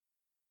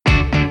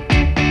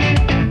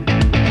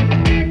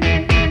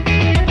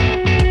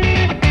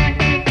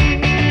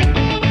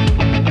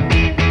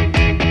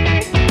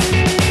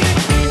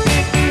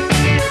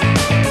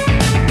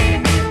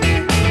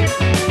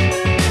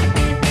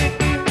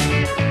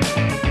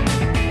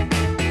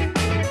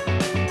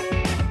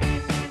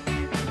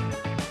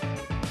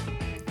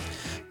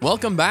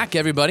Welcome back,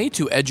 everybody,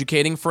 to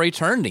Educating for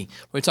Eternity,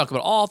 where we talk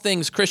about all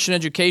things Christian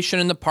education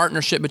and the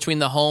partnership between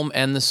the home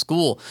and the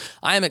school.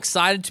 I am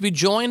excited to be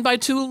joined by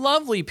two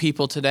lovely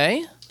people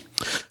today.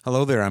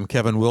 Hello there. I'm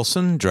Kevin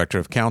Wilson, Director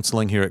of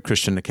Counseling here at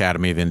Christian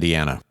Academy of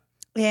Indiana.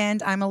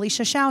 And I'm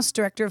Alicia Schaus,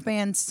 Director of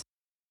Bands.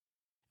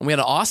 We had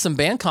an awesome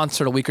band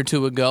concert a week or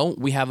two ago.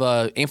 We have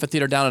an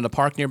amphitheater down at a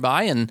park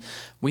nearby, and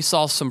we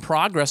saw some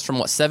progress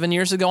from, 7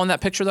 years ago on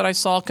that picture that I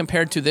saw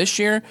compared to this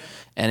year,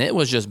 and it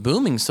was just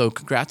booming. So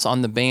congrats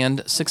on the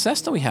band success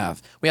that we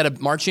have. We had a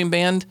marching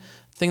band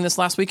thing this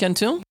last weekend,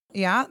 too.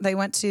 Yeah, they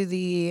went to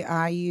the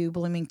IU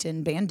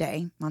Bloomington Band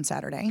Day on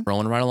Saturday.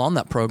 Rolling right along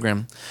that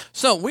program.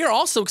 So we are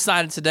also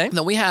excited today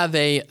that we have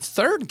a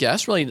third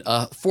guest, really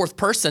a fourth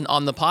person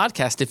on the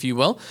podcast, if you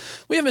will.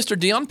 We have Mr.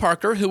 Deon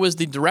Parker, who is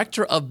the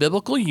Director of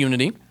Biblical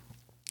Unity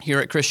here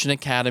at Christian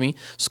Academy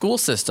School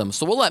System.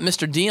 So we'll let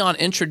Mr. Deon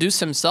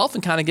introduce himself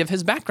and kind of give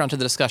his background to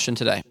the discussion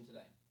today.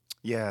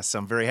 Yes,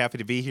 I'm very happy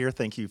to be here.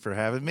 Thank you for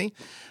having me.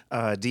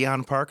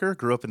 Deon Parker,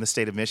 grew up in the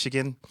state of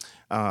Michigan,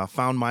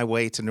 found my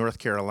way to North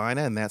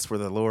Carolina, and that's where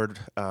the Lord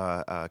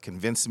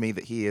convinced me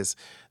that He is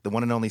the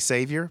one and only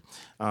Savior.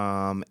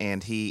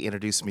 And He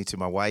introduced me to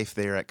my wife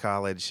there at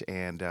college,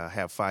 and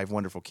have 5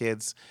 wonderful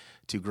kids,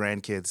 2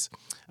 grandkids.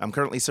 I'm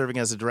currently serving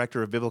as the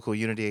Director of Biblical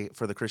Unity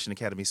for the Christian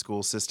Academy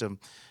School System.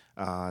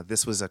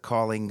 This was a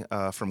calling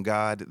from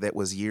God that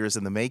was years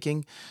in the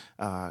making.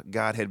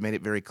 God had made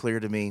it very clear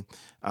to me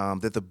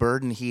that the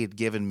burden He had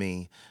given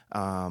me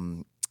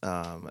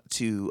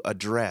to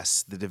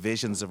address the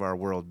divisions of our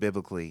world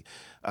biblically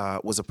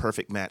was a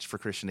perfect match for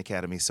Christian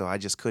Academy. So I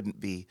just couldn't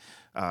be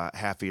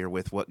happier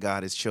with what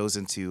God has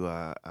chosen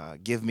to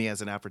give me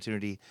as an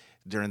opportunity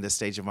during this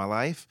stage of my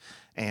life.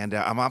 And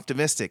I'm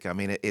optimistic. I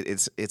mean,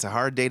 it's a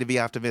hard day to be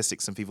optimistic,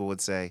 some people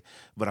would say,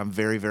 but I'm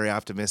very, very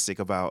optimistic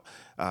about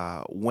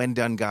when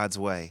done God's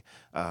way,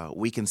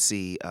 we can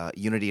see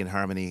unity and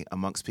harmony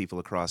amongst people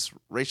across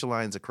racial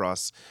lines,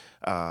 across,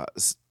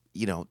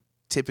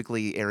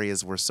 typically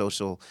areas where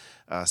social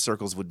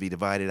circles would be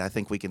divided. I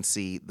think we can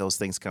see those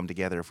things come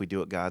together if we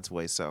do it God's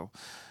way. So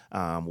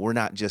we're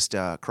not just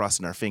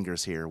crossing our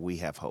fingers here. We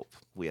have hope.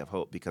 We have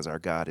hope because our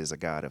God is a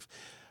God of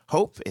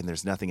hope, and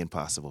there's nothing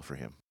impossible for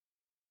Him.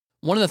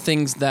 One of the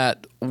things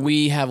that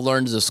we have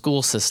learned as a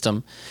school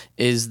system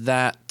is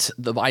that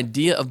the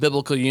idea of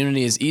biblical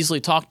unity is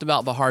easily talked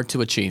about but hard to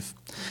achieve.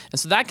 And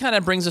so that kind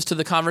of brings us to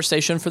the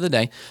conversation for the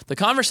day. The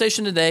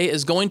conversation today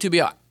is going to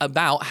be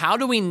about how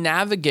do we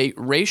navigate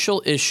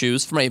racial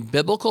issues from a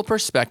biblical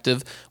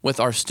perspective with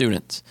our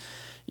students.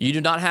 You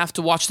do not have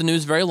to watch the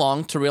news very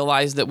long to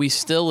realize that we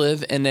still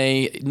live in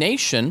a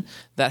nation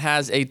that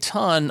has a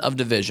ton of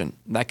division.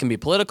 That can be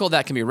political,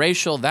 that can be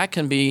racial, that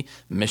can be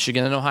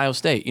Michigan and Ohio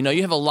State.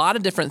 You have a lot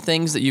of different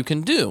things that you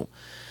can do.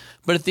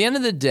 But at the end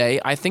of the day,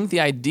 I think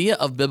the idea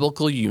of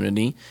biblical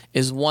unity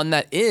is one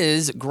that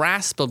is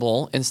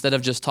graspable instead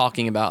of just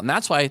talking about. And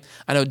that's why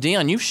I know,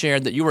 Deon, you've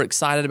shared that you were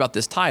excited about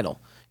this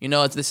title.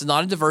 This is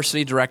not a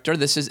diversity director.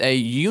 This is a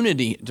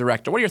unity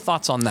director. What are your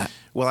thoughts on that?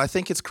 Well, I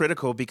think it's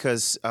critical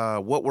because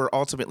what we're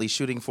ultimately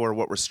shooting for,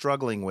 what we're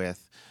struggling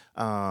with,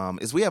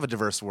 is we have a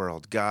diverse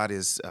world. God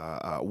is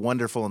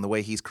wonderful in the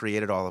way He's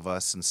created all of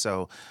us. And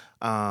so,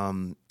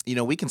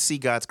 we can see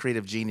God's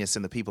creative genius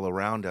in the people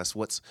around us.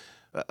 What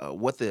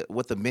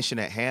the mission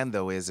at hand,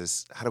 though,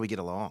 is how do we get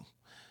along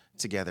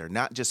together?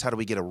 Not just how do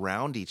we get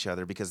around each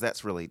other, because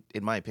that's really,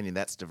 in my opinion,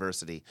 that's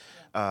diversity.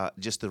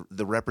 Just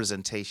the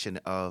representation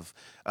of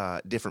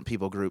different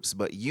people groups.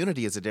 But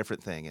unity is a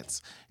different thing.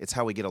 It's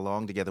how we get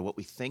along together, what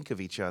we think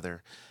of each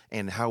other,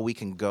 and how we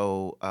can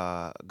go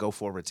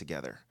forward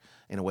together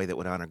in a way that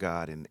would honor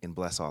God and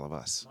bless all of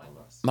us.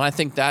 And I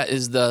think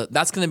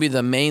that's going to be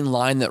the main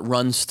line that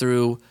runs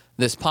through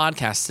this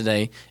podcast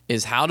today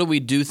is how do we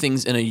do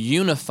things in a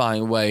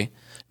unifying way,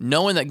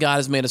 knowing that God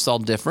has made us all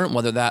different,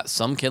 whether that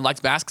some kid likes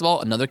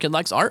basketball, another kid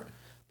likes art,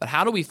 but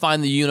how do we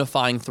find the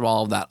unifying through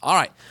all of that? All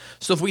right,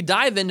 so if we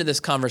dive into this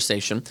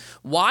conversation,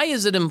 why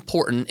is it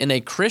important in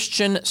a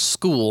Christian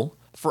school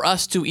for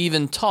us to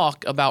even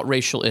talk about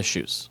racial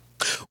issues?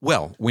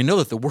 Well, we know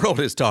that the world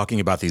is talking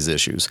about these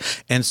issues.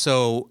 And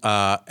so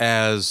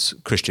as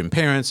Christian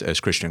parents, as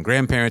Christian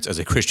grandparents, as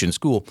a Christian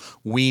school,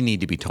 we need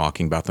to be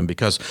talking about them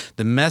because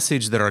the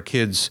message that our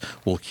kids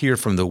will hear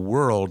from the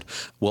world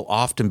will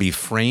often be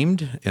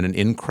framed in an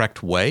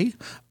incorrect way,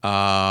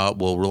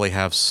 will really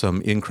have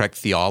some incorrect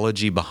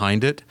theology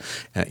behind it,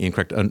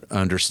 incorrect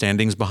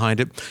understandings behind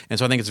it. And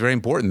so I think it's very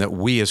important that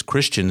we as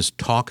Christians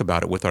talk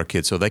about it with our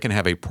kids so they can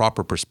have a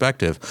proper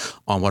perspective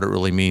on what it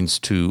really means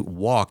to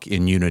walk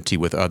in unity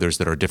with others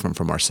that are different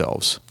from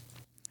ourselves.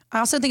 I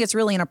also think it's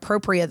really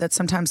inappropriate that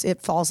sometimes it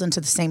falls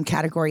into the same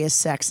category as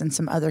sex and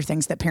some other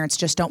things that parents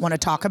just don't want to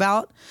talk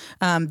about.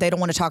 They don't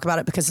want to talk about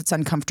it because it's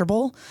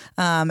uncomfortable.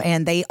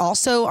 And they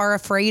also are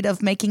afraid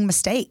of making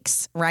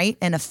mistakes, right?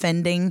 And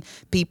offending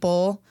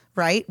people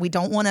right? We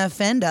don't want to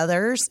offend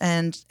others.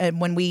 And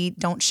when we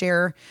don't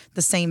share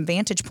the same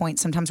vantage point,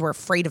 sometimes we're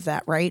afraid of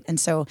that, right? And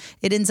so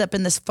it ends up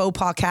in this faux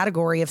pas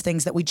category of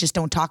things that we just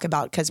don't talk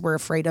about because we're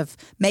afraid of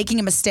making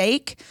a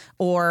mistake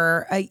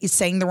or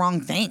saying the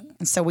wrong thing.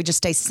 And so we just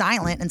stay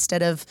silent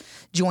instead of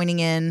joining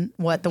in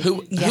what the...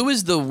 Who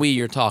is the we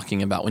you're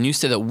talking about? When you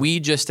say that we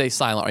just stay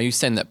silent, are you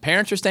saying that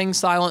parents are staying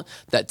silent,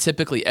 that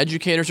typically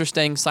educators are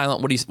staying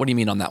silent? What do you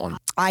mean on that one?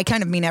 I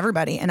kind of mean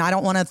everybody, and I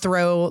don't want to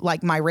throw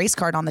like my race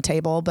card on the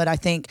table, but I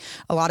think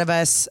a lot of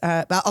us,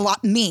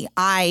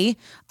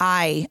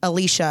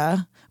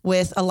 Alicia,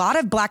 with a lot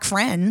of Black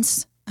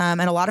friends,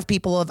 and a lot of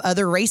people of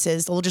other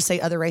races, we'll just say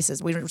other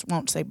races, we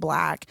won't say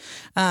Black.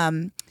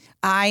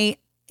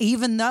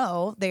 Even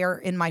though they are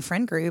in my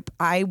friend group,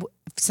 I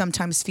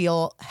sometimes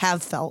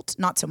have felt,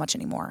 not so much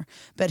anymore,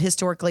 but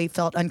historically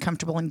felt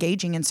uncomfortable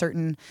engaging in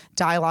certain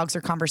dialogues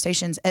or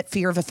conversations at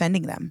fear of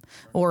offending them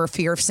or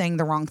fear of saying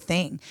the wrong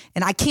thing.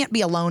 And I can't be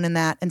alone in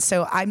that. And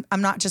so I'm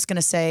not just going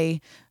to say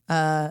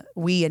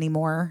we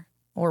anymore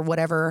or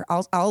whatever.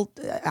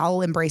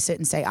 I'll embrace it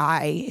and say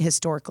I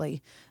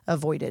historically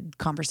avoided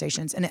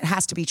conversations. And it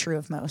has to be true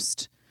of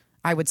most,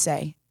 I would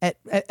say,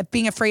 at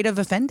being afraid of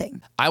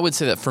offending. I would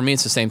say that for me,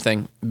 it's the same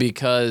thing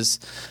because,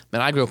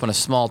 man, I grew up in a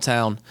small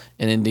town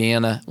in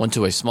Indiana, went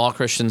to a small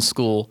Christian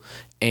school,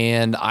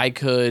 and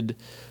to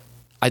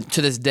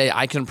this day,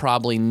 I can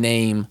probably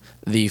name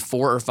the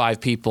 4 or 5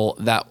 people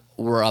that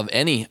were of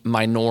any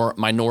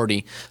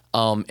minority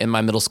in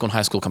my middle school and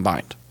high school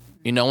combined.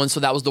 And so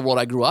that was the world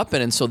I grew up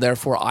in. And so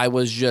therefore I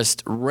was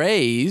just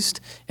raised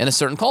in a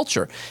certain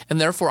culture.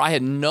 And therefore I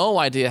had no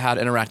idea how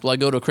to interact. Well, I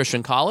go to a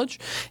Christian college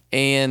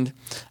and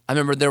I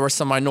remember there were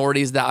some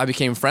minorities that I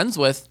became friends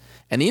with.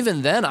 And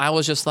even then I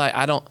was just like,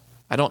 I don't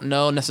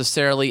know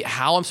necessarily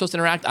how I'm supposed to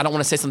interact. I don't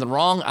want to say something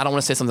wrong. I don't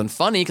want to say something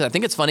funny because I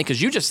think it's funny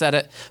because you just said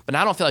it, but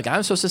now I don't feel like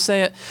I'm supposed to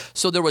say it.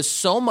 So there was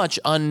so much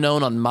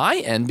unknown on my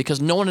end because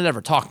no one had ever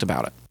talked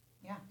about it.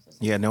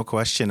 Yeah, no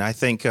question. I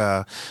think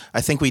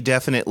we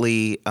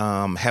definitely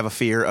have a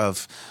fear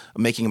of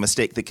making a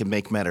mistake that can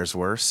make matters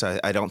worse.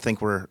 I don't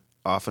think we're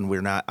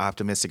not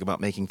optimistic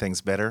about making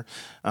things better.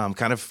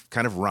 Kind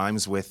of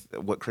rhymes with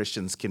what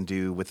Christians can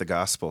do with the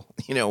gospel.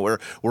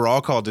 We're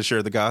all called to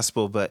share the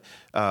gospel, but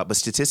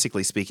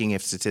statistically speaking,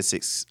 if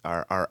statistics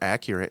are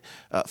accurate,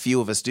 few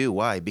of us do.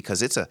 Why?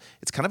 Because it's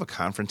kind of a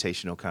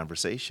confrontational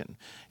conversation,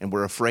 and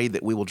we're afraid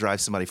that we will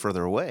drive somebody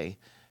further away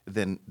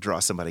than draw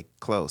somebody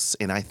close.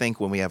 And I think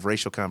when we have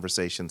racial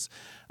conversations,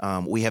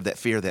 we have that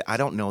fear that I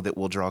don't know that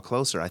we'll draw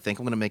closer. I think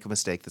I'm going to make a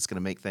mistake that's going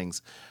to make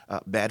things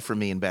bad for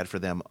me and bad for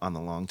them on the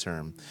long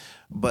term.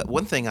 But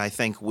one thing I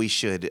think we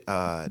should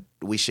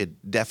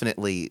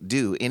definitely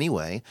do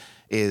anyway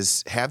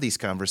is have these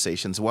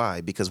conversations.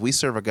 Why? Because we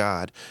serve a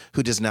God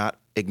who does not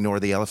ignore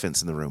the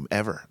elephants in the room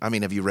ever. I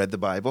mean, have you read the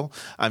Bible?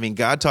 I mean,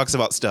 God talks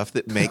about stuff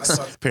that makes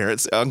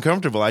parents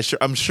uncomfortable.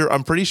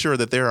 I'm pretty sure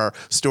that there are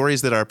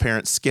stories that our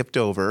parents skipped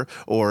over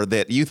or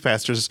that youth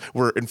pastors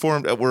were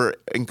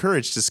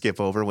encouraged to skip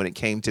over when it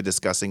came to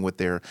discussing with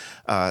their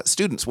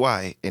students.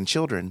 Why? And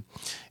children.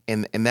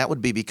 And that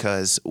would be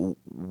because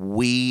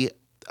we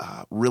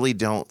really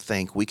don't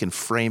think we can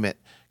frame it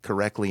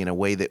correctly in a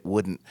way that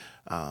wouldn't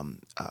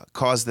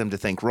cause them to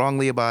think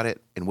wrongly about it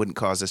and wouldn't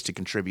cause us to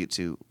contribute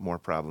to more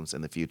problems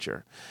in the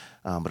future.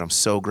 But I'm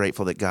so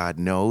grateful that God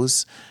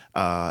knows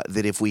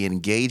that if we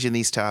engage in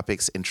these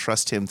topics and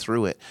trust Him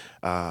through it,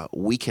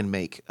 we can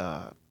make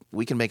a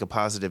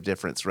positive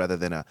difference rather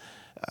than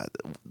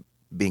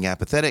being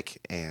apathetic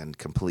and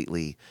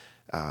completely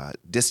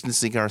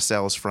distancing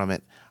ourselves from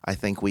it. I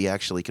think we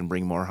actually can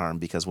bring more harm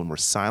because when we're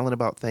silent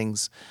about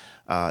things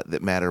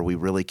that matter, we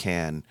really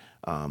can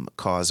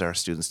cause our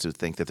students to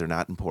think that they're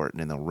not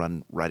important, and they'll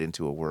run right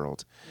into a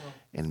world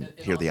and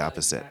hear the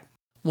opposite.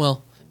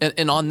 Well,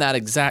 and on that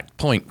exact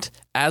point,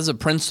 as a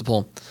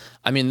principal,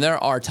 I mean,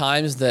 there are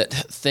times that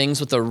things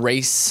with a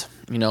race,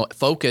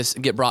 focus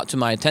get brought to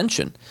my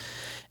attention.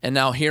 And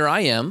now here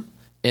I am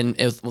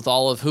with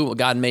all of who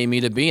God made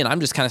me to be, and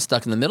I'm just kind of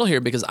stuck in the middle here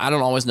because I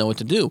don't always know what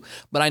to do.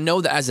 But I know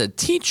that as a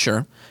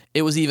teacher,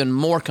 it was even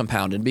more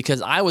compounded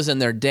because I was in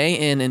there day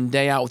in and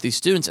day out with these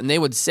students, and they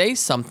would say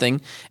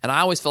something, and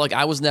I always felt like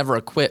I was never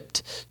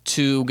equipped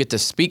to get to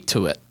speak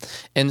to it.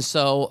 And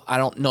so I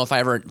don't know if I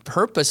ever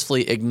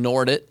purposefully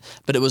ignored it,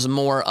 but it was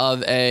more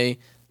of a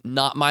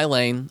not my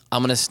lane,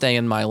 I'm going to stay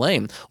in my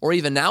lane. Or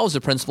even now as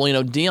a principal,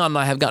 Deon and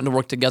I have gotten to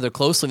work together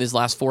closely these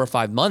last 4 or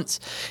 5 months,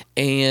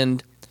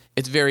 and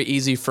it's very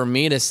easy for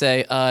me to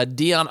say,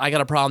 Deon, I got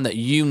a problem that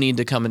you need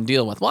to come and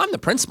deal with. Well, I'm the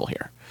principal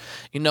here.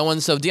 And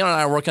so Deon and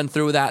I are working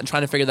through that and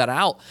trying to figure that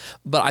out,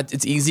 but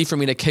it's easy for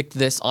me to kick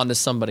this onto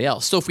somebody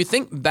else. So if we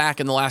think back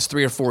in the last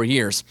 3 or 4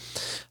 years,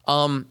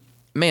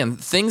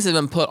 things have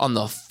been put on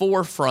the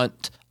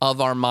forefront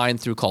of our mind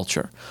through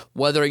culture.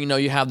 Whether,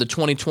 you have the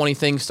 2020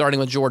 thing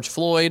starting with George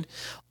Floyd,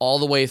 all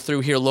the way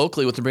through here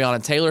locally with the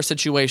Breonna Taylor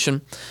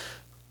situation,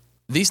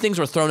 these things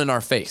were thrown in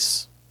our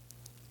face.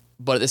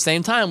 But at the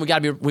same time,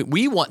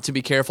 we want to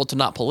be careful to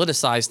not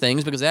politicize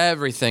things because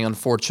everything,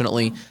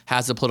 unfortunately,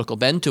 has a political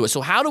bend to it. So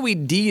how do we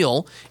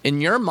deal,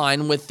 in your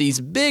mind, with these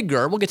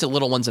bigger, we'll get to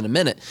little ones in a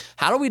minute,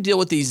 how do we deal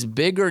with these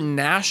bigger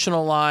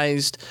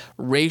nationalized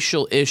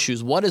racial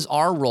issues? What is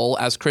our role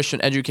as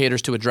Christian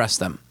educators to address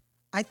them?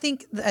 I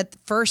think that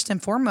first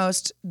and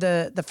foremost,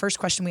 the first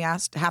question we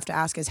have to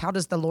ask is, how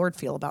does the Lord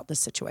feel about this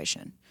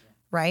situation,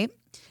 right?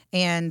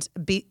 And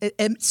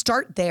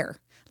start there.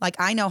 Like,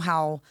 I know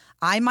how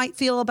I might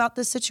feel about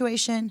this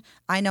situation.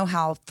 I know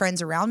how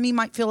friends around me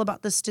might feel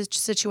about this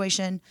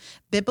situation.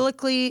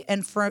 Biblically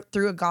and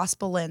through a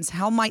gospel lens,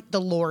 how might the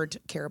Lord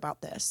care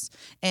about this?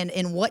 And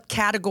in what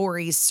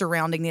categories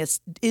surrounding this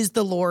is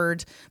the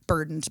Lord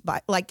burdened by?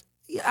 Like,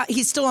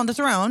 he's still on the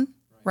throne,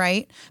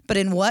 right? But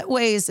in what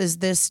ways is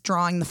this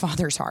drawing the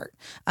Father's heart?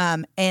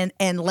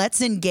 And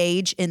let's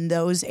engage in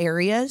those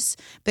areas,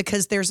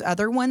 because there's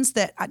other ones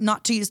that,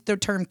 not to use the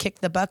term kick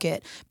the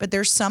bucket, but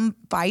there's some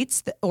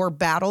fights or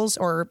battles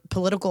or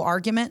political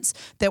arguments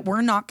that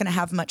we're not going to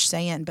have much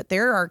say in. But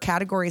there are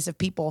categories of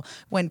people,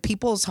 when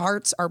people's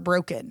hearts are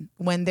broken,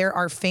 when there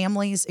are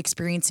families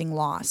experiencing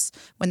loss,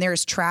 when there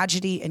is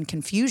tragedy and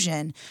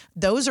confusion,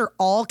 those are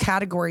all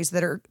categories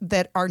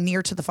that are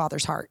near to the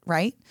Father's heart,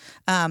 right?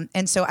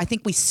 And so I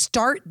think we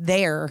start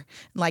there,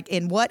 like,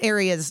 in what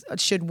areas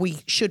should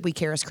we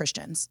care as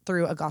Christians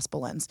through a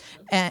gospel lens,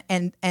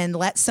 and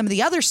let some of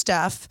the other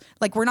stuff,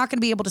 like, we're not going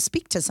to be able to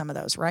speak to some of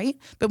those, right?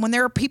 But when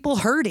there are people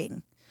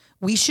hurting,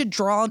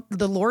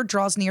 the Lord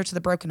draws near to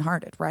the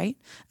brokenhearted, right?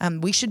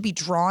 We should be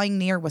drawing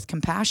near with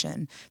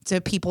compassion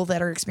to people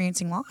that are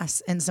experiencing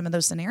loss in some of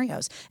those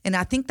scenarios. And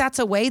I think that's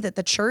a way that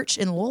the church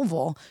in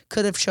Louisville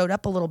could have showed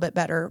up a little bit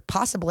better,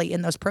 possibly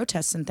in those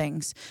protests and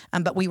things.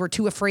 But we were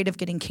too afraid of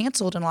getting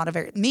canceled in a lot of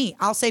areas.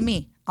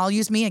 I'll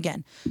use me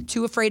again.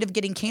 Too afraid of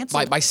getting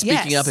canceled. By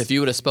speaking up, if you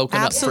would have spoken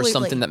up for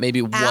something that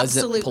maybe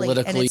wasn't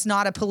politically. And it's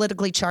not a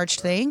politically charged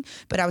thing,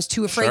 but I was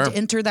too afraid to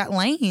enter that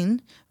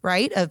lane,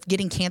 right, of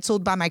getting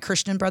canceled by my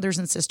Christian brothers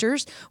and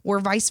sisters, or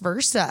vice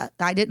versa.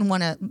 I didn't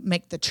want to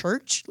make the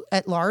church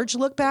at large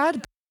look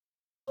bad.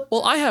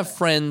 Well, I have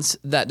friends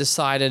that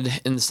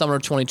decided in the summer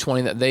of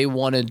 2020 that they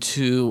wanted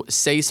to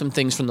say some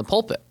things from the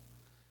pulpit.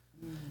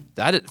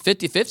 That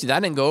 50-50,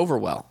 that didn't go over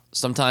well.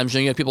 Sometimes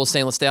you have people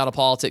saying, let's stay out of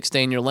politics,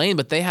 stay in your lane,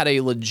 but they had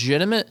a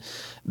legitimate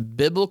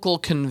biblical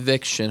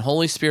conviction,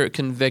 Holy Spirit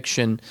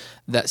conviction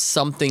that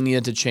something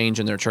needed to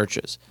change in their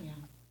churches.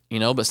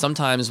 Yeah. But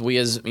sometimes we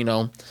as,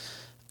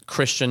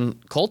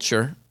 Christian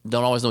culture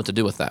don't always know what to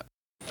do with that.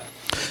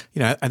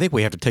 I think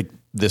we have to take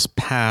this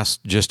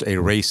past just a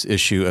race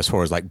issue as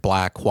far as like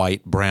black,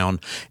 white, brown,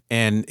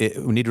 and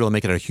we need to really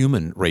make it a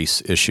human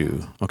race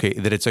issue, okay?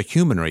 That it's a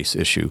human race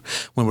issue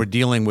when we're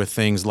dealing with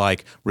things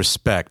like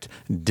respect,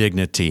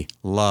 dignity,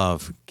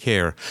 love,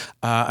 care.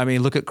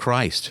 Look at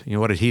Christ.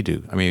 What did he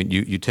do?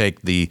 You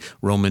take the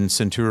Roman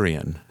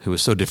centurion who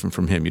was so different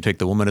from him. You take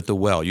the woman at the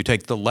well. You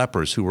take the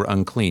lepers who were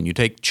unclean. You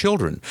take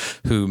children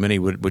who many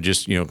would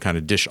just, kind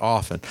of dish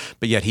off,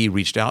 but yet he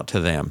reached out to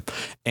them.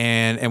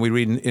 And we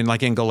read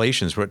in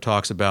Galatians where it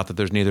talks about that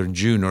there's neither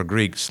Jew nor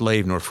Greek,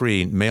 slave nor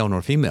free, male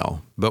nor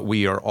female, but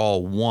we are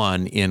all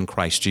one in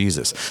Christ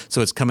Jesus. So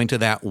it's coming to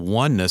that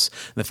oneness,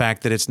 the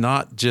fact that it's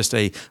not just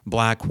a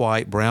black,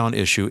 white, brown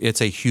issue,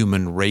 it's a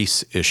human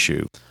race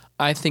issue.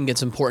 I think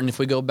it's important, if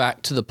we go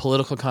back to the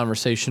political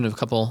conversation of a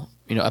couple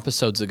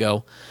episodes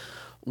ago,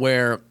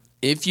 where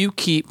if you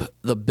keep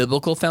the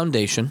biblical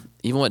foundation,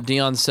 even what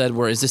Deon said,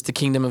 where is this the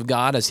kingdom of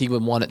God as he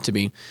would want it to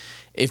be,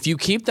 if you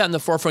keep that in the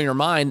forefront of your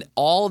mind,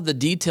 all of the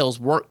details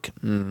work.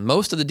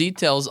 Most of the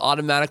details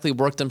automatically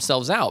work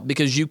themselves out,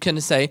 because you can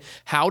say,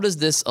 how does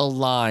this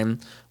align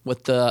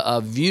with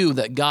the view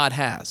that God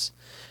has?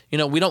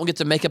 We don't get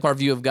to make up our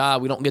view of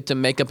God. We don't get to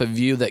make up a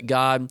view that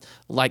God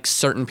likes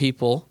certain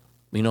people,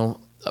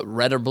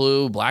 red or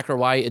blue, black or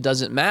white. It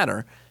doesn't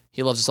matter.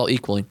 He loves us all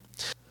equally.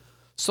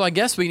 So I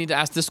guess we need to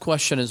ask this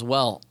question as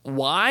well.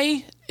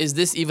 Why is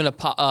this even a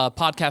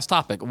podcast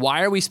topic?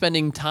 Why are we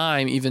spending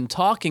time even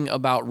talking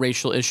about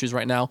racial issues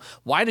right now?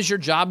 Why does your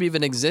job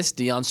even exist,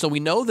 Deon? So we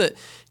know that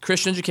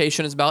Christian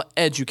education is about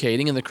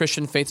educating, and the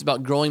Christian faith is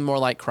about growing more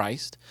like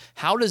Christ.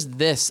 How does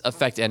this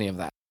affect any of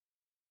that?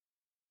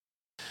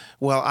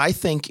 Well, I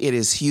think it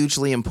is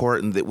hugely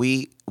important that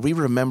we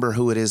remember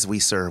who it is we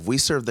serve. We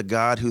serve the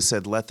God who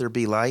said, "Let there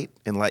be light,"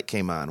 and light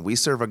came on. We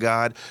serve a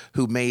God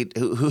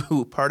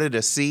who parted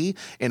a sea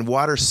and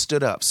water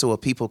stood up so a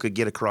people could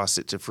get across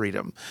it to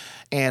freedom.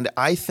 And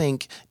I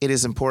think it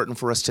is important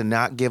for us to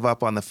not give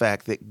up on the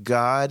fact that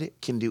God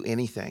can do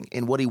anything.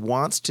 And what he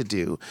wants to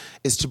do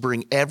is to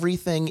bring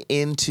everything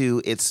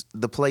into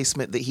the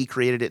placement that he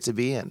created it to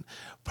be in.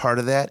 Part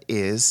of that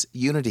is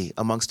unity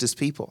amongst his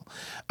people.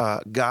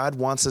 God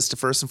wants us to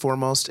first and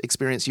foremost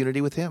experience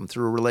unity with him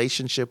through a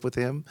relationship with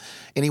him.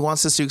 And he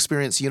wants us to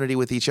experience unity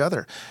with each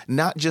other,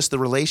 not just the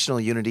relational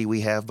unity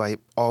we have by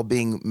all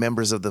being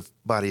members of the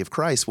body of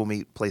Christ when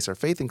we place our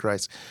faith in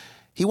Christ.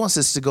 He wants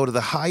us to go to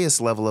the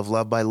highest level of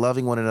love by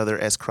loving one another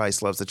as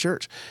Christ loves the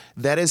church.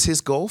 That is his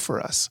goal for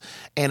us.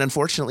 And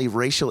unfortunately,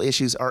 racial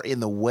issues are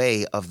in the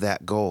way of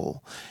that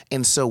goal.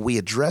 And so we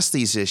address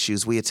these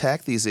issues, we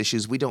attack these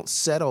issues. We don't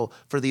settle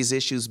for these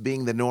issues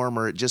being the norm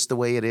or just the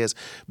way it is,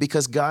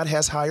 because God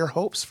has higher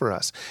hopes for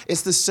us.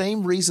 It's the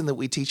same reason that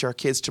we teach our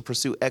kids to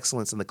pursue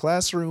excellence in the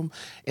classroom,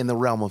 in the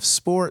realm of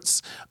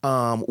sports.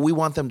 We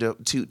want them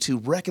to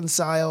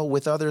reconcile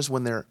with others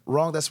when they're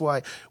wrong. That's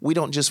why we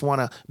don't just want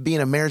to be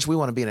in a marriage. We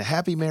want to be in a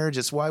happy marriage.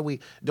 It's why we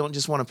don't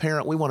just want to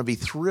parent. We want to be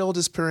thrilled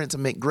as parents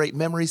and make great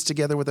memories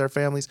together with our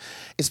families.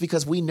 It's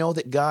because we know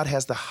that God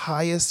has the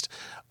highest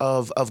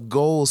of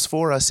goals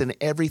for us in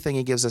everything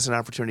he gives us an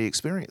opportunity to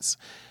experience.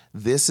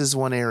 This is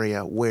one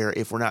area where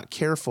if we're not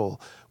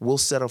careful, we'll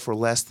settle for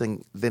less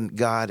than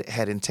God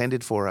had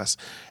intended for us.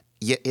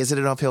 Is it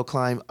an uphill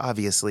climb?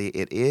 Obviously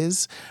it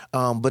is,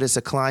 but it's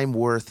a climb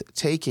worth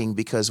taking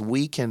because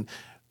we can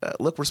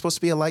look, we're supposed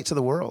to be a light to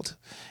the world.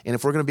 And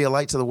if we're going to be a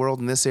light to the world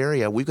in this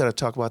area, we've got to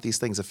talk about these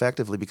things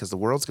effectively because the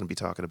world's going to be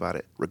talking about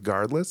it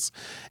regardless.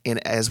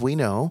 And as we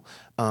know,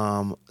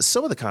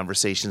 some of the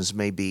conversations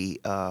may be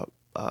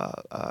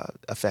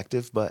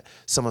effective, but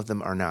some of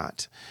them are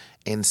not.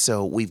 And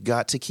so we've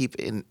got to keep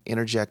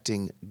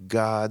interjecting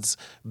God's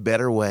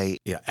better way.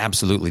 Yeah,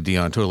 absolutely,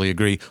 Deon. Totally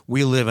agree.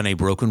 We live in a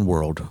broken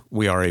world.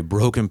 We are a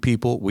broken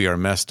people. We are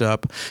messed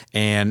up.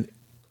 And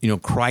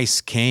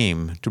Christ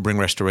came to bring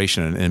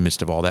restoration in the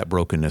midst of all that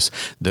brokenness.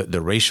 The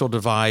racial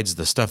divides,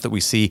 the stuff that we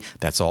see,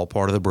 that's all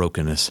part of the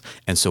brokenness.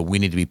 And so we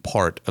need to be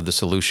part of the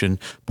solution,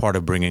 part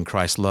of bringing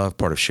Christ's love,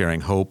 part of sharing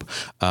hope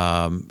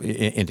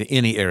into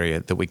any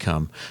area that we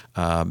come,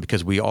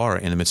 because we are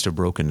in the midst of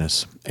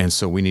brokenness. And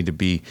so we need to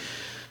be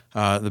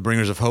the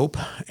bringers of hope.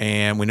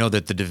 And we know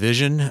that the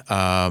division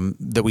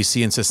that we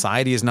see in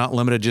society is not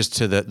limited just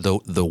to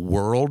the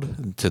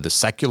world, to the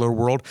secular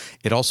world.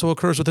 It also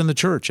occurs within the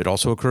church. It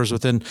also occurs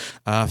within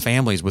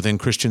families, within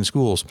Christian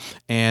schools.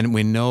 And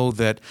we know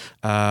that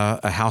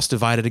a house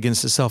divided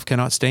against itself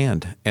cannot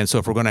stand. And so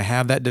if we're going to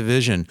have that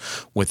division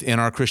within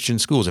our Christian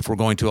schools, if we're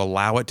going to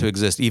allow it to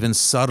exist even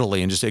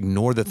subtly and just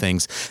ignore the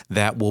things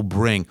that will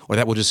bring, or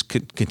that will just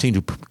continue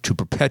to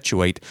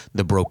perpetuate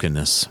the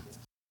brokenness.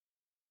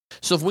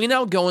 So if we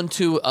now go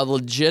into a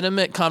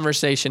legitimate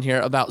conversation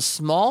here about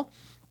small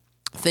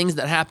things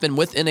that happen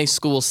within a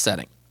school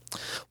setting,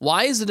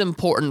 why is it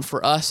important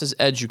for us as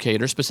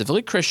educators,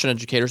 specifically Christian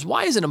educators,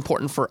 why is it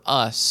important for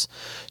us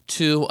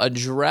to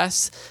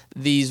address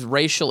these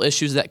racial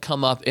issues that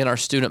come up in our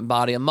student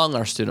body, among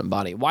our student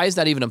body? Why is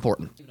that even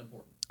important?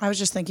 I was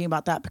just thinking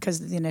about that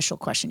because of the initial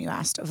question you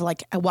asked of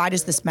why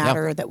does this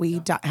matter that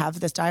we have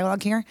this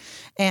dialogue here?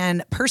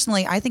 And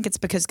personally, I think it's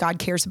because God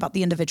cares about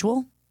the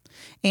individual.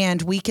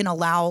 And we can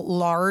allow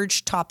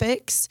large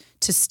topics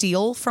to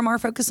steal from our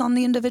focus on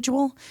the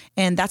individual.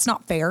 And that's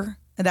not fair.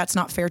 That's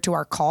not fair to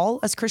our call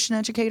as Christian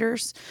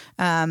educators,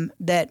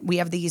 that we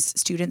have these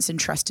students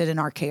entrusted in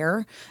our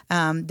care,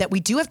 that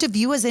we do have to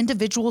view as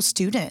individual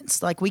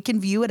students. Like we can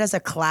view it as a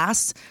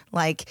class,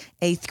 like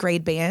 8th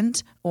grade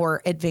band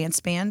or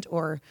advanced band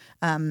or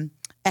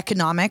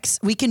economics.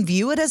 We can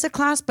view it as a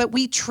class, but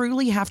we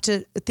truly have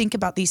to think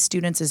about these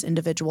students as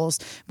individuals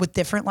with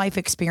different life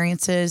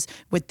experiences,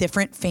 with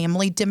different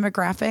family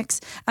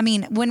demographics. I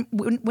mean, when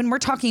we're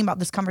talking about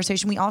this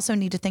conversation, we also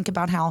need to think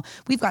about how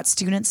we've got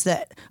students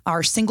that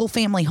are single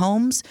family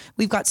homes.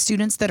 We've got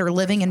students that are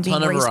living and being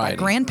raised by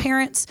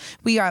grandparents.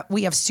 We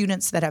have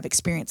students that have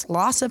experienced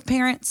loss of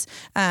parents,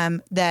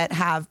 that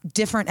have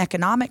different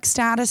economic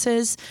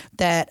statuses,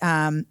 that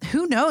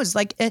who knows,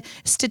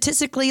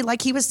 statistically,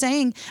 like he was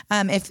saying,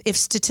 if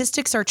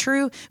statistics are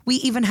true, we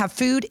even have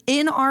food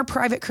in our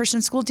private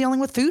Christian school dealing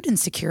with food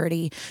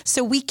insecurity.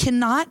 So we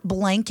cannot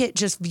blanket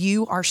just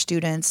view our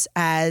students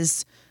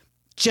as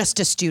just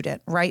a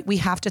student, right? We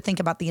have to think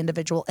about the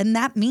individual. And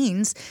that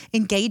means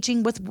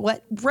engaging with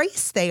what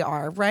race they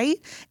are, right?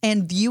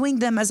 And viewing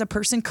them as a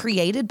person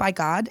created by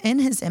God in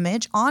his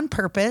image on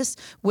purpose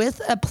with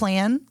a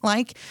plan.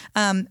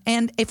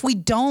 And if we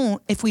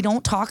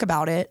don't talk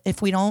about it,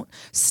 if we don't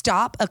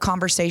stop a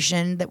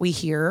conversation that we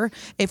hear,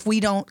 if we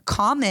don't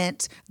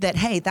comment that,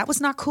 hey, that was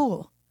not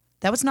cool.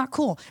 That was not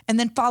cool. And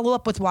then follow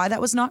up with why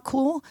that was not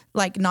cool,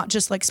 not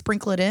just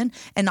sprinkle it in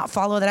and not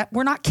follow that up.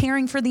 We're not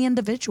caring for the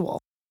individual.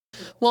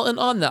 Well, and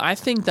on that, I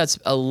think that's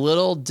a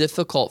little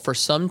difficult for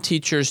some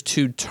teachers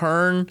to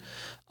turn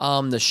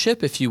the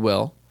ship, if you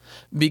will,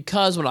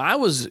 because when I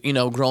was,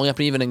 growing up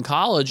and even in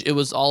college, it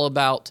was all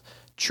about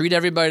treat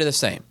everybody the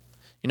same.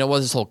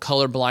 Was this whole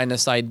color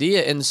blindness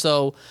idea. And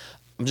so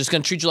I'm just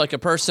going to treat you like a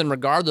person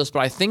regardless.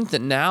 But I think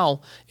that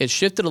now it's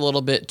shifted a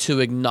little bit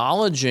to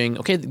acknowledging,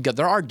 okay,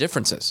 there are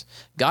differences.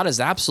 God has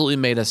absolutely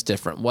made us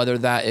different, whether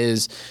that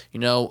is,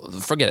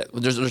 forget it.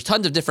 There's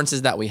tons of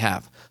differences that we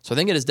have. So I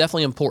think it is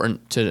definitely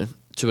important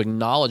to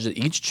acknowledge that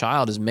each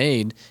child is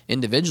made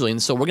individually.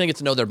 And so we're going to get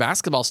to know their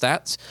basketball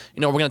stats.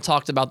 We're going to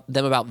talk about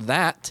them about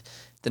that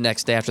the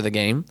next day after the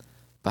game.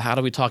 But how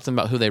do we talk to them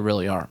about who they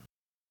really are?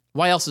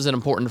 Why else is it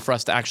important for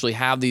us to actually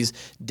have these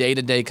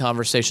day-to-day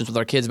conversations with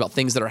our kids about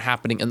things that are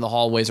happening in the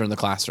hallways or in the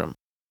classroom?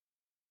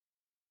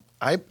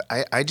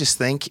 I just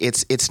think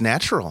it's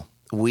natural.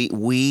 We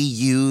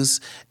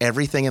use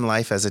everything in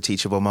life as a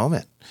teachable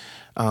moment.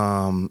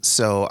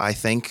 So I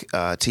think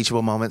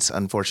teachable moments,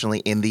 unfortunately,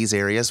 in these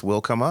areas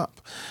will come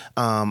up.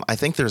 I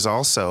think there's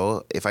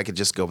also, if I could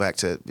just go back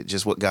to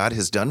just what God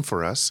has done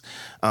for us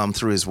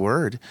through His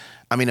Word.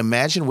 I mean,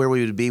 imagine where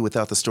we would be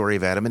without the story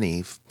of Adam and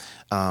Eve,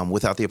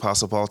 without the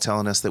Apostle Paul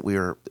telling us that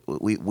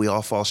we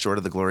all fall short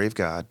of the glory of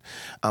God.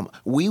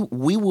 We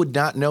would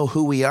not know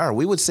who we are.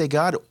 We would say,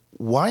 God,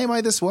 why am I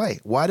this way?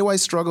 Why do I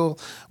struggle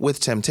with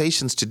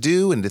temptations to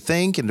do and to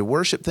think and to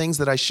worship things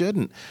that I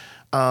shouldn't?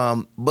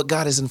 But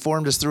God has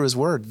informed us through His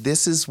Word.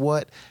 This is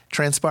what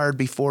transpired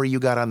before you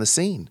got on the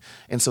scene.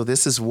 And so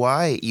this is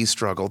why you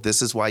struggle.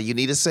 This is why you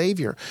need a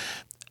Savior.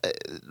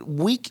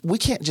 We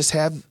can't just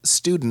have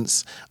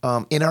students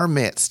in our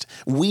midst.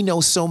 We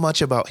know so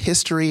much about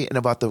history and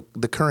about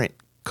the current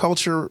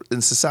culture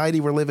and society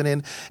we're living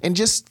in, and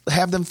just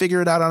have them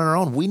figure it out on our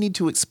own. We need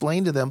to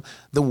explain to them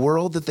the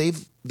world that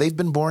they've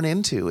been born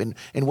into and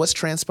what's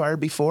transpired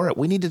before it.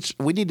 We need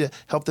to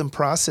help them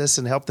process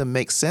and help them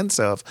make sense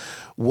of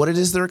what it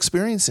is they're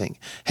experiencing.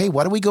 Hey,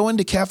 why do we go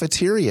into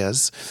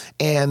cafeterias,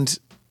 and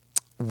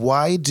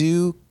why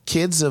do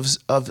kids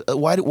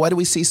why do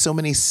we see so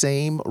many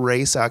same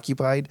race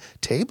occupied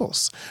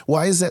tables?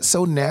 Why is that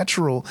so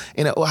natural?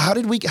 And how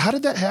did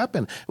that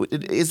happen?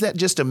 Is that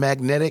just a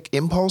magnetic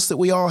impulse that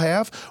we all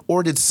have,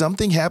 or did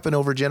something happen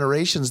over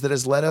generations that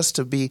has led us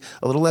to be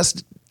a little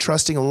less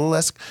trusting, a little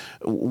less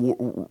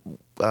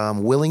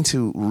willing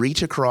to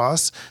reach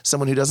across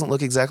someone who doesn't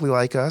look exactly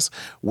like us?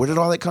 Where did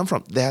all that come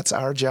from? That's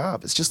our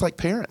job. It's just like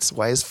parents.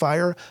 Why is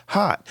fire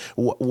hot?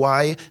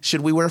 Why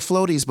should we wear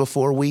floaties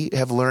before we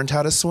have learned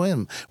how to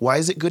swim? Why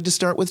is it good to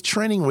start with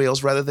training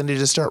wheels rather than to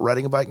just start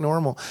riding a bike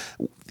normal?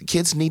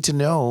 Kids need to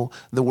know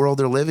the world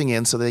they're living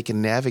in so they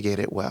can navigate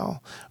it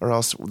well, or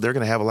else they're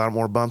going to have a lot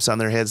more bumps on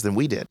their heads than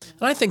we did.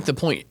 And I think the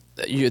point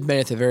that you had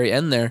made at the very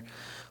end there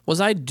was,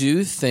 I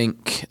do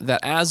think that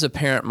as a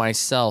parent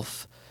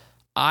myself,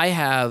 I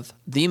have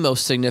the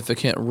most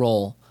significant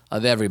role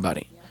of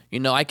everybody. You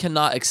know, I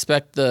cannot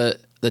expect the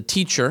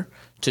teacher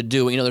to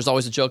do, there's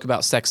always a joke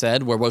about sex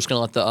ed where we're just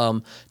going to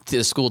let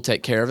the school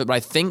take care of it. But I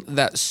think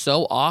that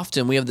so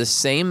often we have the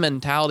same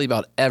mentality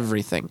about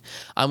everything.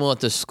 I'm going to let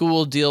the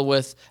school deal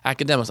with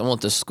academics. I'm going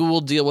to let the school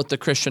deal with the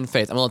Christian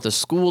faith. I'm going to let the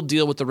school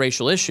deal with the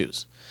racial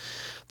issues.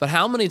 But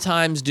how many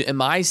times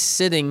am I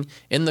sitting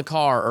in the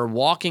car or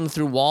walking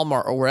through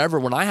Walmart or wherever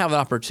when I have an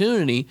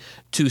opportunity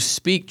to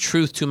speak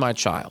truth to my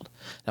child?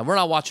 Now, we're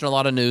not watching a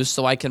lot of news,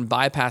 so I can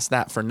bypass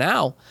that for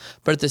now.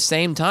 But at the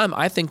same time,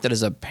 I think that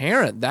as a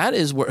parent, that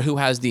is who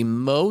has the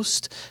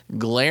most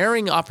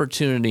glaring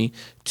opportunity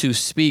to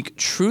speak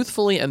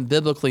truthfully and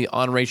biblically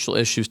on racial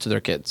issues to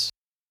their kids.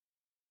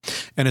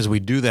 And as we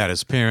do that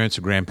as parents,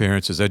 or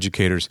grandparents, as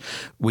educators,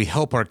 we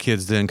help our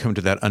kids then come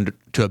to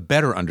to a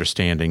better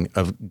understanding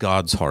of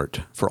God's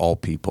heart for all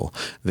people,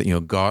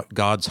 that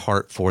God's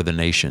heart for the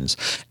nations.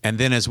 And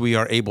then as we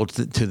are able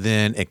to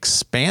then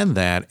expand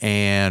that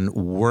and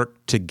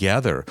work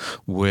together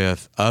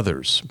with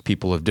others,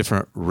 people of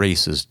different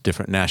races,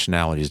 different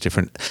nationalities,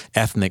 different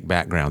ethnic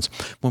backgrounds,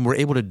 when we're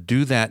able to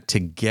do that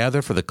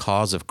together for the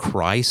cause of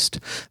Christ,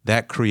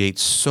 that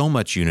creates so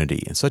much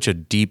unity and such a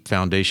deep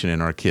foundation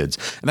in our kids.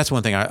 And that's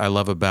one thing I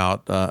love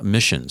about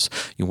missions.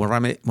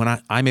 When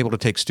I'm able to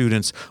take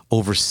students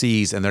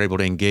overseas and they're able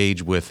to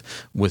engage with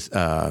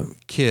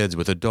kids,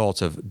 with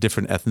adults of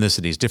different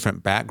ethnicities,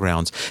 different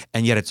backgrounds,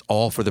 and yet it's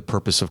all for the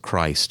purpose of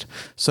Christ.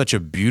 Such a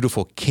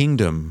beautiful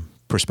kingdom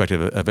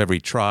perspective of every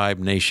tribe,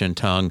 nation,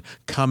 tongue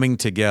coming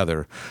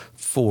together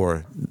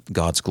for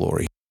God's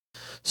glory.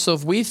 So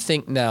if we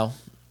think now,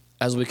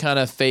 as we kind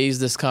of phase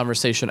this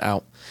conversation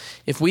out,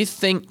 if we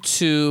think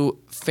to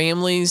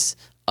families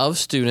of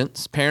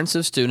students, parents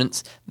of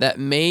students, that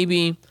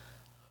maybe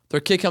their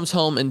kid comes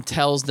home and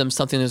tells them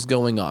something is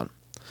going on,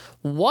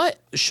 what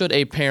should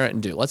a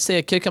parent do? Let's say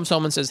a kid comes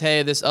home and says,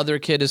 hey, this other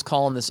kid is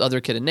calling this other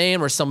kid a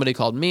name, or somebody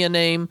called me a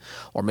name,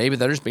 or maybe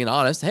they're just being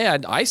honest. Hey,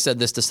 I said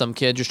this to some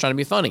kid just trying to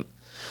be funny.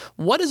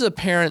 What is a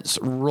parent's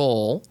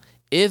role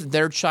if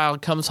their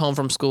child comes home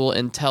from school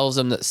and tells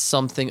them that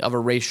something of a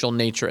racial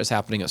nature is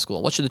happening at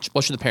school? What should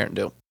the parent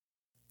do?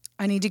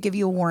 I need to give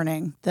you a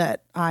warning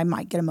that I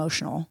might get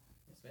emotional.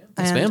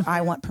 Yes, ma'am.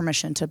 I want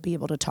permission to be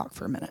able to talk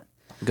for a minute.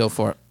 Go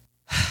for it.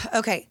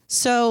 Okay,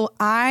 so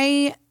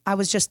I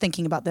was just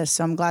thinking about this,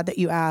 so I'm glad that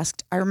you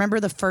asked. I remember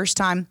the first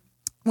time.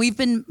 We've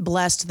been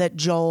blessed that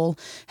Joel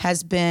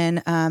has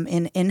been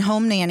in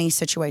in-home nanny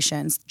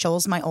situations.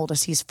 Joel's my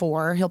oldest. He's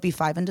 4. He'll be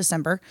 5 in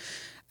December.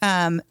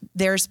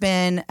 There's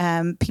been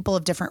people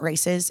of different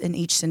races in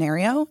each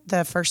scenario.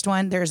 The first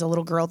one, there's a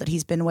little girl that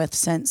he's been with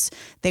since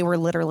they were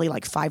literally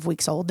like 5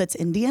 weeks old that's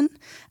Indian,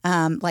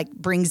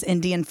 brings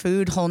Indian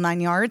food, whole 9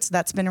 yards.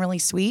 That's been really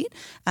sweet.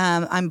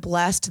 I'm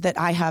blessed that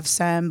I have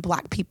some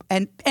Black people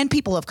and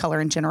people of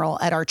color in general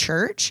at our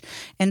church.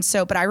 And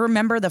so, but I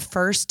remember the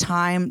first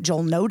time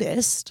Joel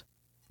noticed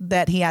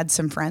that he had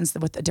some friends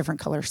with a different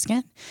color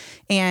skin.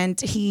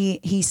 And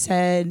he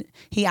said,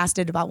 he asked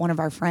it about one of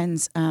our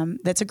friends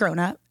that's a grown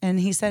up. And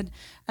he said,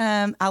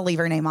 I'll leave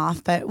her name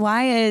off, but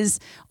why is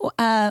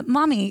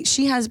mommy,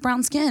 she has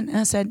brown skin? And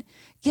I said,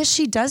 yes,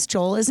 she does,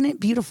 Joel. Isn't it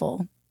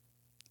beautiful?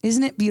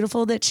 Isn't it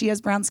beautiful that she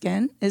has brown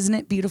skin? Isn't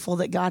it beautiful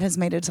that God has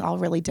made us all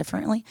really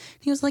differently?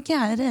 He was like,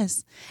 yeah, it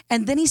is.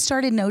 And then he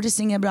started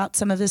noticing about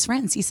some of his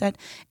friends. He said,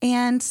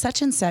 and such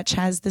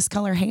has this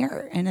color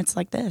hair, and it's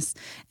like this.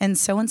 And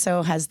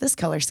so has this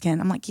color skin.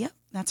 I'm like, yep.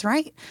 That's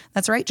right.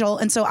 That's right, Joel.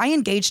 And so I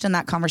engaged in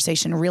that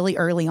conversation really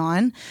early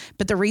on.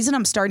 But the reason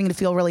I'm starting to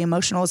feel really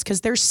emotional is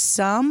because there's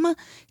some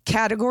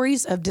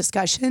categories of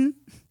discussion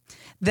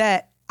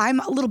that I'm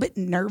a little bit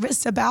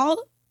nervous about,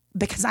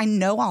 because I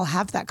know I'll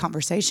have that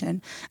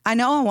conversation. I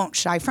know I won't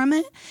shy from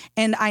it.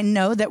 And I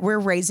know that we're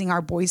raising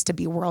our boys to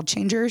be world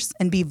changers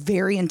and be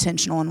very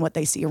intentional in what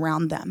they see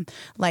around them.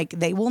 Like,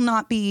 they will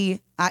not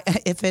be,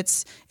 if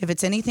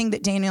it's anything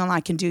that Daniel and I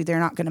can do, they're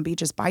not going to be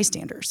just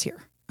bystanders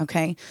here.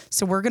 Okay.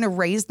 So we're going to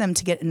raise them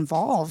to get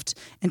involved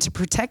and to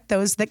protect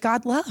those that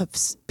God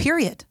loves,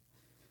 period.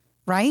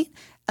 Right?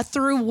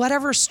 Through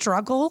whatever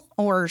struggle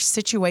or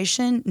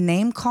situation,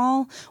 name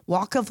call,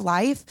 walk of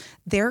life,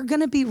 they're going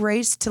to be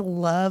raised to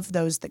love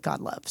those that God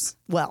loves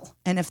well.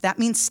 And if that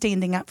means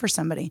standing up for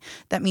somebody,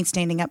 that means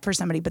standing up for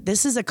somebody. But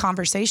this is a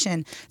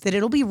conversation that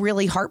it'll be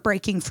really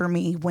heartbreaking for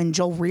me when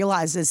Joel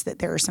realizes that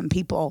there are some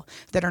people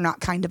that are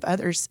not kind to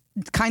others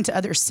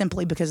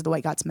simply because of the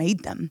way God's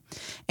made them.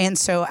 And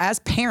so as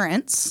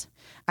parents,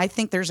 I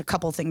think there's a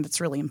couple things that's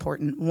really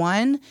important.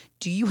 One,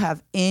 do you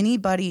have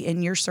anybody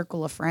in your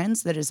circle of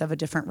friends that is of a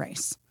different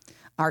race?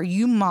 Are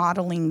you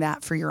modeling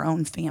that for your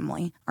own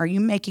family? Are you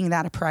making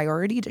that a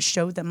priority to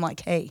show them, like,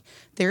 hey,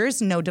 there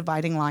is no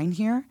dividing line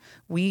here.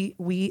 We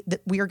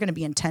are going to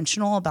be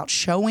intentional about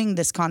showing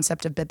this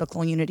concept of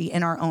biblical unity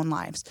in our own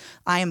lives.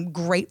 I am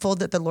grateful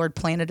that the Lord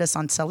planted us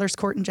on Sellers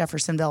Court in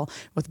Jeffersonville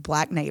with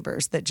Black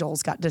neighbors that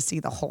Joel's got to see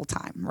the whole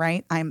time,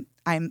 right?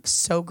 I'm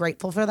so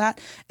grateful for that,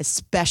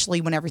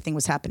 especially when everything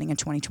was happening in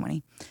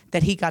 2020,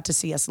 that he got to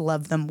see us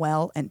love them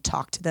well and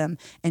talk to them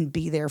and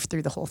be there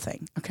through the whole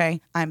thing.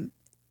 Okay. I'm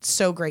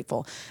so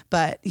grateful.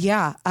 But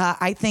yeah,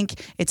 I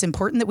think it's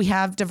important that we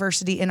have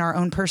diversity in our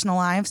own personal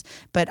lives,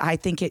 but I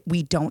think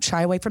we don't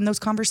shy away from those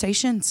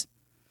conversations,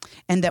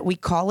 and that we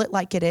call it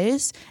like it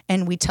is,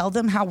 and we tell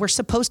them how we're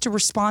supposed to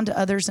respond to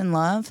others in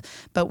love,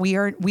 but we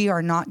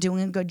are not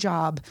doing a good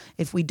job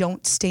if we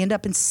don't stand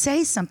up and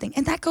say something.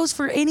 And that goes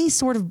for any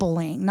sort of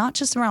bullying, not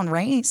just around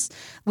race.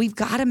 We've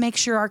got to make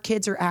sure our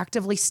kids are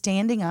actively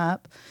standing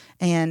up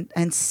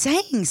and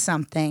saying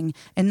something,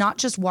 and not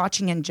just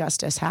watching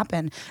injustice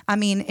happen. I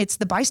mean, it's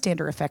the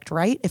bystander effect,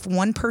 right? If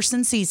one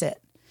person sees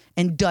it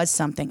and does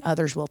something,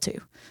 others will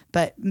too.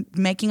 But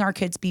making our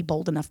kids be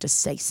bold enough to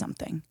say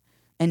something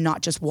and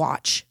not just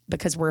watch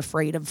because we're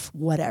afraid of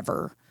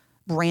whatever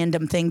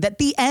random thing that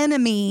the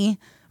enemy,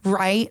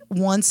 right,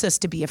 wants us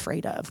to be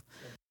afraid of.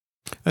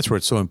 That's where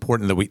it's so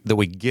important that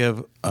we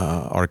give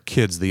our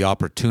kids the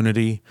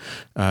opportunity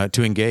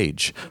to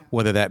engage,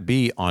 whether that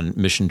be on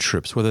mission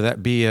trips, whether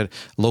that be at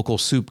local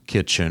soup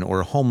kitchen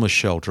or a homeless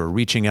shelter,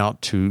 reaching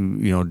out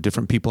to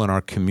different people in our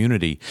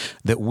community.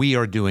 That we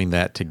are doing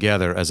that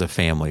together as a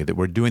family. That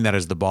we're doing that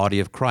as the body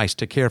of Christ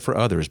to care for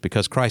others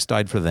because Christ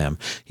died for them.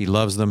 He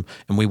loves them,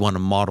 and we want to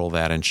model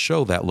that and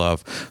show that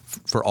love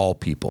for all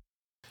people.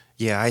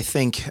 Yeah, I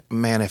think,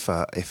 man,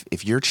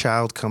 if your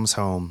child comes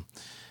home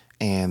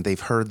and they've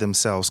heard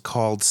themselves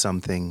called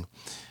something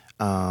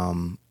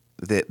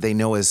that they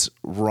know is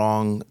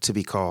wrong to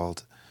be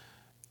called,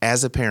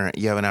 as a parent,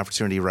 you have an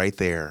opportunity right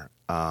there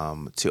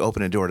to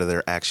open a door to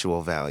their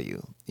actual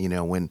value.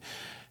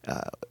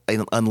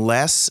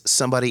 Unless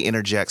somebody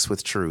interjects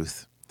with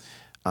truth,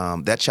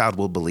 that child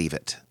will believe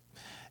it.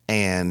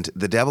 And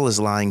the devil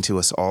is lying to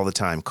us all the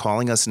time,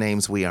 calling us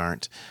names we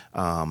aren't,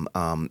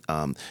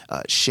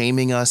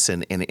 shaming us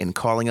and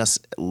calling us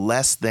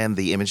less than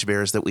the image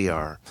bearers that we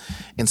are.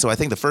 And so I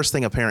think the first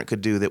thing a parent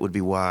could do that would be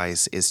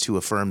wise is to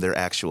affirm their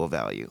actual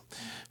value.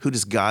 Who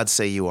does God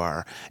say you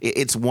are?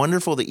 It's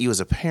wonderful that you as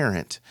a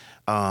parent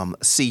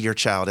see your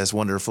child as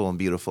wonderful and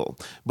beautiful,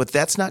 but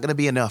that's not going to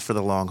be enough for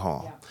the long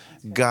haul.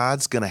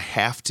 God's going to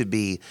have to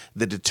be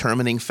the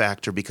determining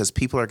factor, because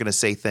people are going to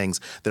say things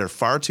that are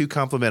far too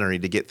complimentary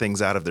to get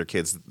things out of their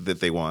kids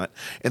that they want.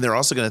 And they're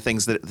also going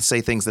to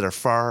say things that are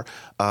far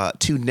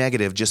too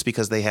negative just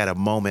because they had a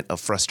moment of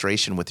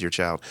frustration with your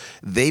child.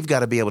 They've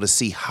got to be able to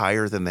see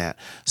higher than that.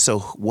 So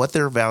what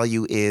their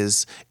value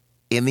is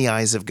in the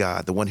eyes of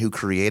God, the one who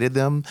created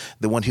them,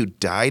 the one who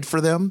died for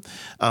them,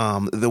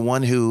 the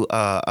one who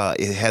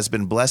has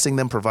been blessing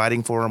them,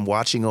 providing for them,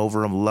 watching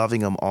over them, loving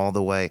them all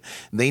the way.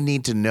 They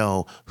need to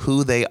know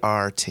who they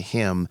are to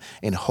Him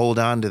and hold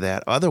on to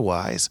that.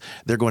 Otherwise,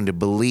 they're going to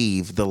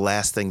believe the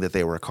last thing that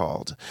they were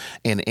called.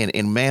 And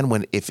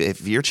man,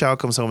 if your child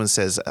comes home and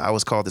says, I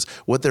was called this,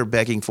 what they're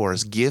begging for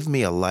is, give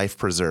me a life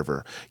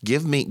preserver.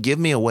 Give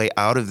me a way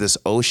out of this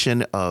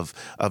ocean of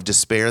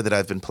despair that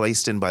I've been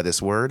placed in by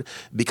this word.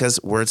 Because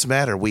Words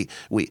matter.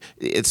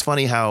 It's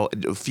funny how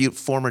a few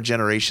former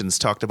generations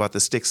talked about the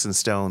sticks and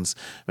stones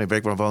may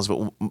break my bones,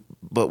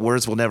 but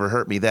words will never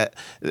hurt me. That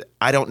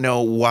I don't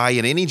know why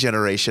in any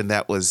generation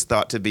that was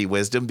thought to be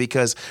wisdom,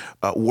 because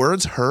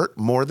words hurt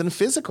more than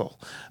physical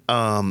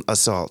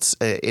assaults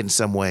in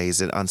some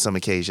ways and on some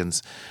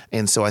occasions.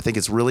 And so I think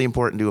it's really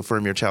important to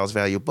affirm your child's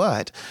value,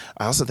 but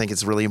I also think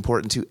it's really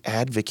important to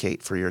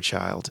advocate for your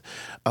child.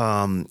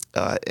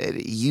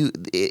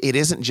 It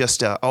isn't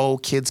just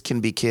kids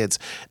can be kids.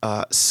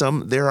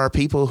 There are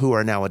people who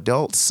are now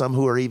adults, some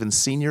who are even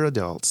senior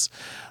adults,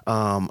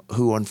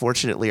 who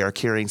unfortunately are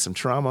carrying some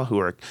trauma,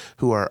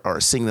 who are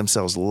seeing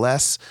themselves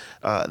less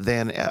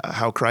than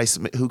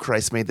who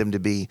Christ made them to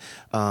be,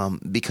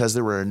 because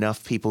there were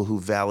enough people who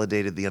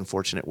validated the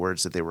unfortunate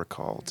words that they were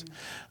called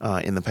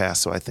in the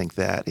past. So I think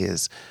that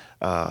is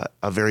a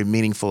very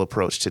meaningful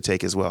approach to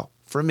take as well.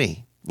 For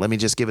me, let me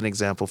just give an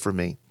example for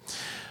me.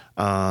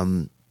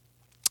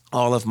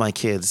 All of my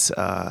kids,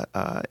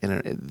 I've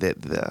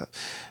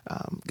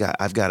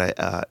got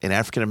an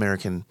African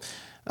American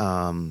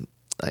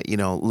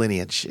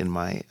lineage, and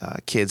my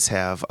kids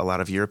have a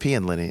lot of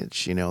European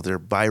lineage. They're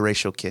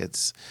biracial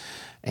kids,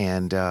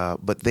 and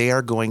but they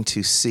are going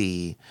to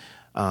see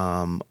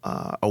a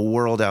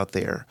world out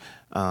there,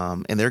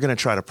 and they're going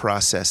to try to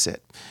process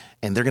it,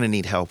 and they're going to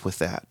need help with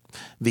that,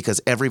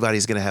 because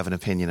everybody's going to have an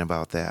opinion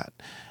about that.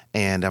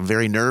 And I'm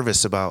very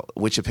nervous about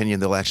which opinion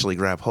they'll actually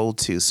grab hold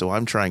to. So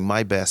I'm trying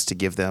my best to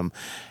give them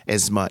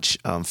as much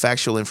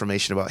factual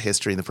information about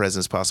history and the present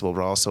as possible,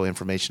 but also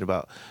information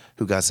about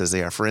who God says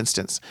they are. For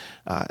instance,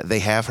 they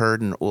have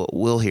heard and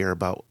will hear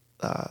about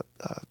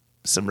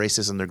some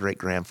racism their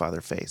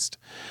great-grandfather faced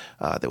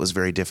that was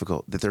very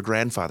difficult, that their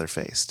grandfather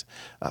faced,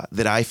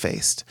 that I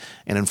faced,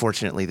 and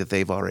unfortunately that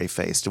they've already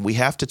faced. And we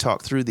have to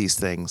talk through these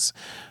things,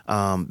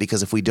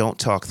 because if we don't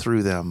talk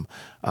through them,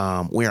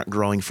 we aren't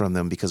growing from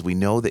them, because we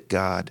know that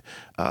God,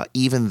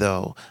 even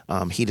though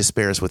he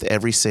despairs with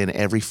every sin,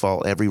 every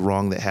fault, every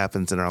wrong that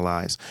happens in our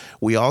lives,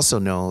 we also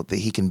know that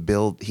he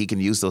can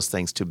use those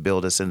things to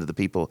build us into the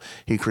people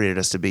he created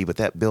us to be. But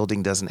that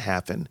building doesn't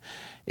happen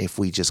if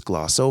we just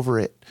gloss over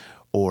it,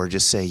 or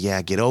just say,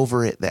 yeah, get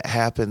over it, that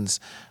happens.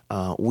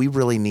 We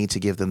really need to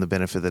give them the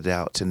benefit of the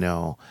doubt to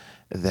know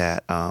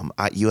that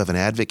you have an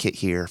advocate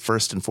here,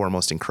 first and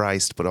foremost in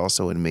Christ, but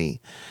also in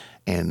me.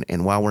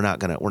 And while we're not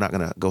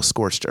gonna go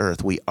scorched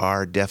earth, we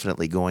are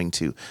definitely going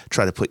to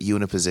try to put you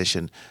in a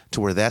position to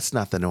where that's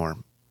not the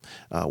norm,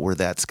 where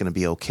that's going to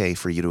be okay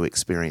for you to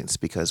experience,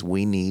 because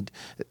we need.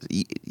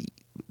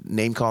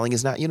 Name calling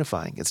is not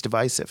unifying; it's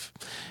divisive,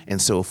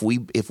 and so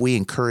if we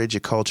encourage a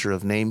culture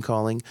of name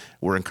calling,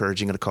 we're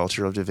encouraging a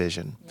culture of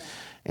division. Yeah.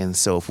 And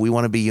so if we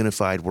want to be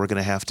unified, we're going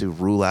to have to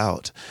rule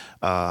out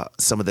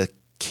some of the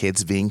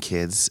kids being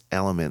kids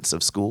elements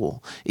of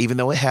school. Even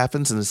though it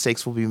happens and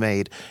mistakes will be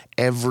made,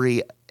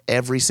 every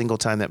single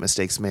time that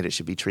mistake's made, it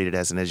should be treated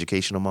as an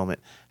educational moment,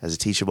 as a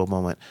teachable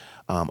moment,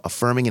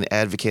 affirming and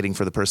advocating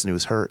for the person who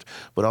was hurt,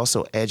 but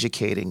also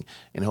educating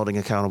and holding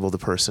accountable the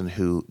person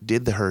who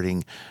did the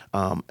hurting,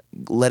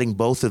 letting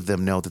both of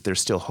them know that there's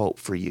still hope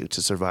for you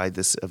to survive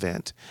this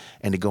event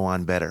and to go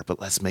on better.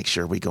 But let's make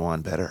sure we go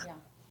on better. Yeah.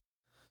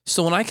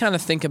 So when I kind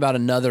of think about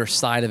another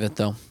side of it,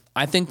 though,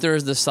 I think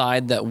there's the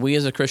side that we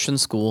as a Christian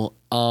school,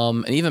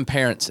 and even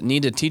parents,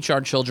 need to teach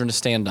our children to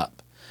stand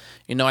up.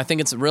 I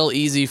think it's real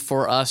easy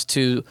for us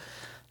to,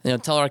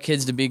 tell our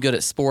kids to be good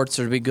at sports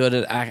or to be good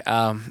at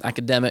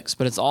academics,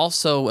 but it's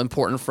also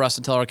important for us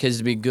to tell our kids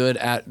to be good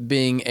at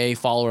being a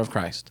follower of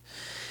Christ.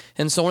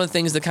 And so one of the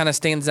things that kind of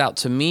stands out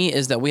to me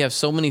is that we have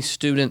so many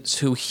students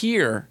who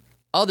hear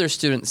other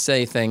students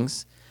say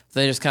things,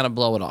 they just kind of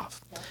blow it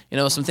off.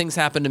 Some things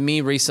happened to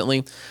me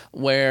recently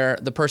where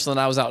the person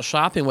that I was out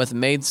shopping with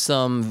made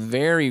some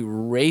very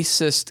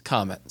racist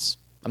comments.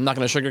 I'm not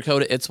going to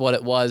sugarcoat it. It's what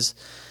it was.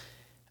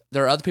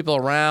 There are other people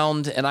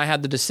around, and I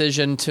had the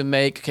decision to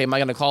make, okay, am I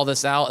going to call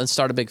this out and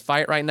start a big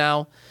fight right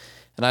now?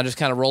 And I just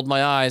kind of rolled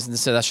my eyes and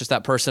said, that's just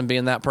that person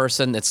being that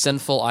person. It's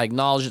sinful. I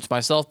acknowledge it to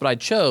myself, but I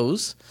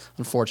chose,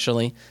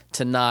 unfortunately,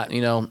 to not,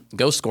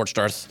 go scorched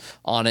earth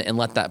on it and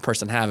let that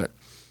person have it.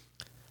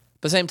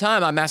 But at the same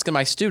time, I'm asking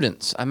my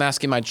students, I'm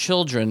asking my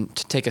children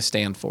to take a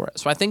stand for it.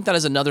 So I think that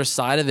is another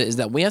side of it, is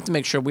that we have to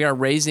make sure we are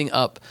raising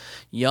up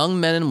young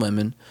men and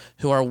women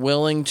who are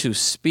willing to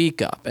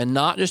speak up and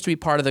not just to be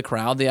part of the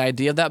crowd. The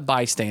idea of that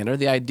bystander,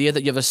 the idea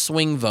that you have a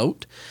swing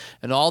vote,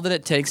 and all that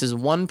it takes is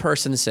one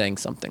person saying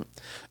something.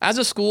 As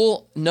a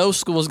school, no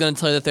school is going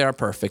to tell you that they are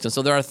perfect. And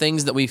so there are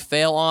things that we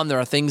fail on. There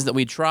are things that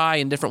we try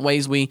in different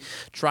ways. We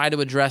try to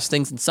address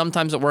things, and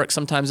sometimes it works,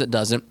 sometimes it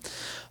doesn't.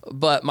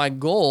 But my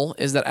goal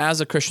is that as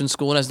a Christian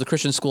school and as the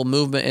Christian school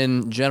movement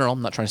in general,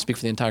 I'm not trying to speak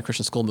for the entire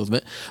Christian school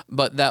movement,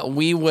 but that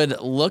we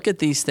would look at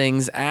these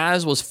things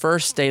as was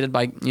first stated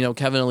by,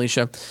 Kevin,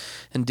 Alicia,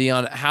 and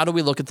Deon. How do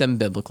we look at them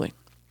biblically?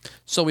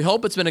 So we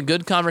hope it's been a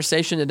good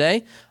conversation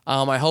today.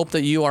 I hope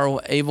that you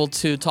are able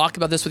to talk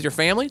about this with your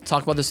family,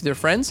 talk about this with your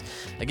friends.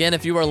 Again,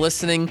 if you are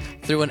listening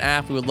through an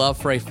app, we would love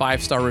for a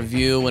 5-star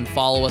review and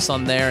follow us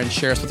on there and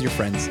share us with your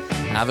friends.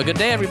 Have a good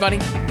day, everybody.